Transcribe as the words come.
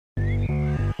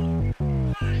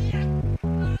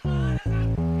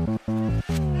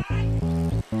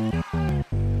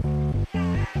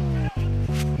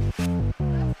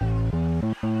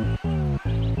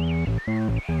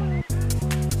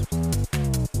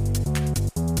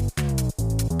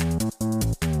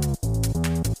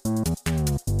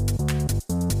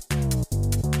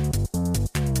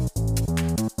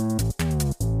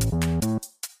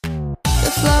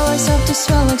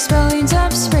smell like spellings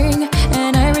of spring.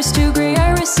 An iris to gray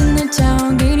iris in the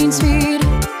town, gaining speed.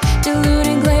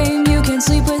 Deluding claim you can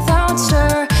sleep without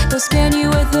stir. They'll scan you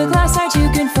with a glass eye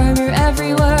to confirm your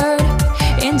every word.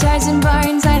 In ties and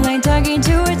binds, I line tugging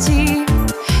to a T.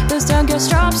 Those tongue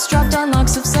drops dropped on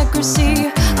locks of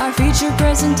secrecy. Our feature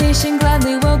presentation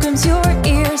gladly welcomes your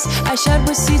ears. I shed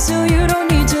with seeds so you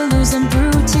don't need to lose them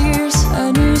through tears.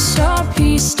 A new stop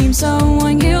piece deems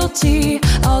someone guilty,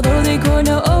 although they go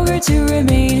no ogre to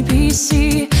remain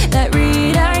PC. That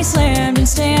read I slammed and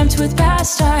stamped with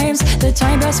past times. The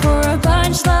time passed for a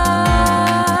punchline.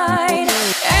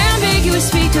 Ambiguous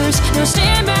speakers, no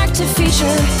stand back to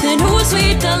feature. Then who will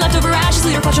sweep the leftover ashes?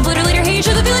 Leader, flush and glitter, later hate,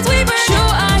 show the feelings we burn. Show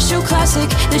I show classic,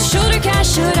 the shoulder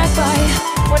cash should I buy?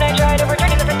 When I tried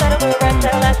overturning the first of the rest,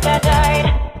 the last cat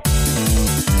died.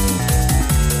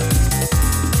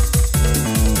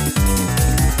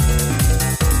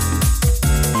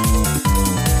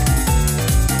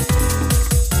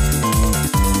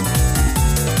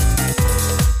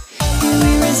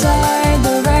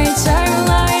 The right side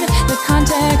line, the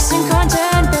context and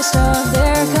content, best of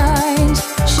their kind.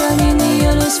 Shunning the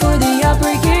others for the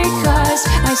upbreaking cause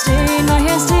I stay in my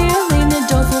hands stealing the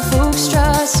doleful folks'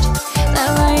 trust.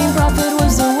 That lying prophet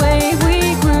was the way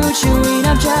we grew, chewing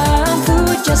up child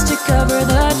food just to cover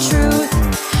the truth.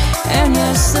 And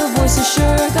yes, the voice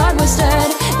assured God was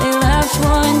dead. They left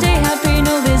one day, have paid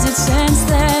no visit since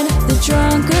then. The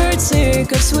drunkard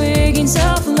sick of swigging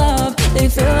self-love, they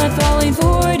feel like falling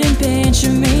forward in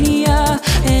pinchomania.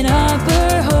 An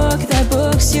upper hook that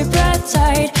books your breath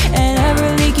tight, an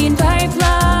ever-leaking pipeline.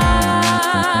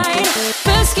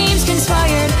 Best schemes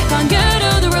conspired, found good,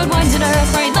 oh, the road winds in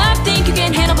earth. Right, left, think you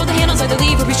can handle, but the handles are the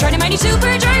lever. We're trying to mighty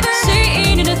super driver.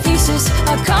 Staying in a thesis,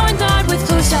 a common thought with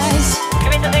closed eyes.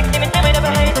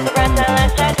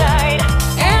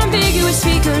 Ambiguous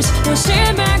speakers, no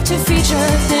stand back to feature.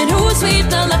 Then who will sweep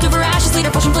the leftover ashes? Later,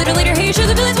 flush and glitter, later hate, show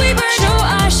the villains we burn. Show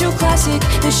I show classic,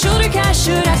 the shoulder cash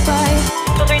should I buy?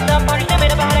 Filter some parties, they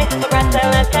made up a headache, the rest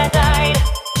that last cat died.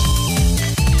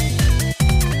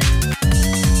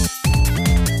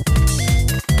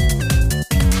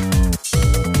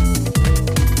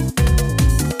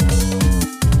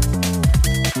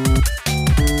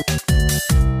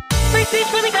 Free speech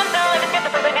really comes down, let's get the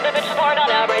perfect individual board on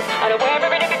average. Out of where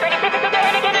every day gets ready, pick up their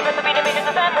head again, and recipe to make it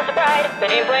the sun with the pride.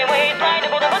 But in plain ways, blind to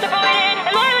hold up, but to void in,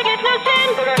 and lie like it's no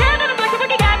sin. Put her hand on the black, the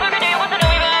bookie cat, bugger, do you want to know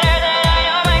me better than I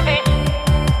know my face?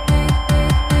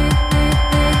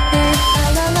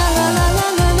 La la la la la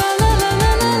la la la la la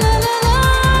la la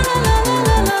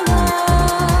la la la.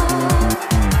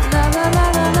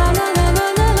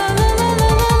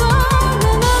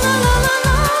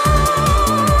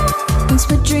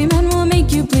 Split dreaming will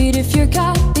make you bleed if you're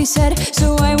God, they said.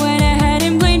 So I went ahead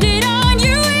and blamed it on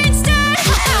you instead.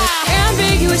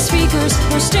 Ambiguous speakers,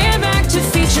 no stand back to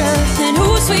feature. Then who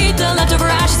will sweep the leftover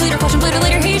ashes? Later, flush and glitter,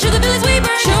 later hate, show the villains we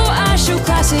burn. Show I show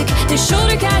classic, the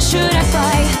shoulder cash should I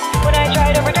buy? When I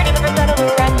tried overturning the first of the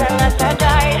rest, that last have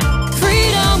died.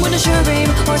 Freedom when a sure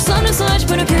aim, or slum to sludge,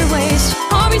 put up your waste.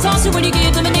 Hobbies also when you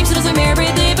give them a name so doesn't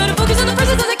merit. They better focus on the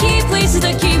presence of the key, places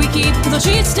the key we keep. They'll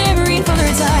cheat, stare